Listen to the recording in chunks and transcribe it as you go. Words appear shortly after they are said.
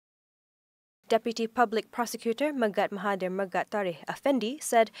Deputy Public Prosecutor Megat Mahathir Megat Tarikh Effendi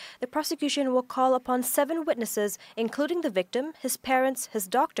said the prosecution will call upon 7 witnesses, including the victim, his parents, his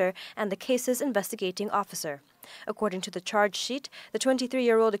doctor, and the case's investigating officer. According to the charge sheet, the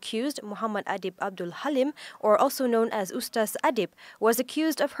 23-year-old accused, Muhammad Adib Abdul Halim, or also known as Ustaz Adib, was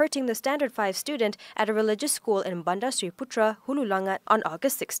accused of hurting the Standard 5 student at a religious school in Bandar Sri Putra, Hulu Langat on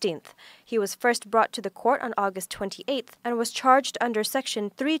August 16th. He was first brought to the court on August 28th and was charged under Section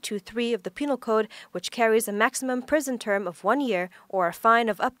 323 of the Penal Code, which carries a maximum prison term of 1 year or a fine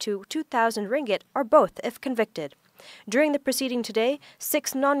of up to 2,000 ringgit or both if convicted. During the proceeding today,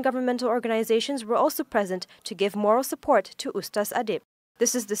 6 non-governmental organizations were also present to give moral support to Ustaz Adib.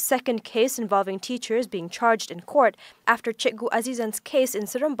 This is the second case involving teachers being charged in court after Cikgu Azizan's case in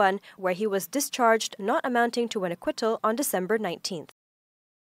Seremban, where he was discharged not amounting to an acquittal on December 19th.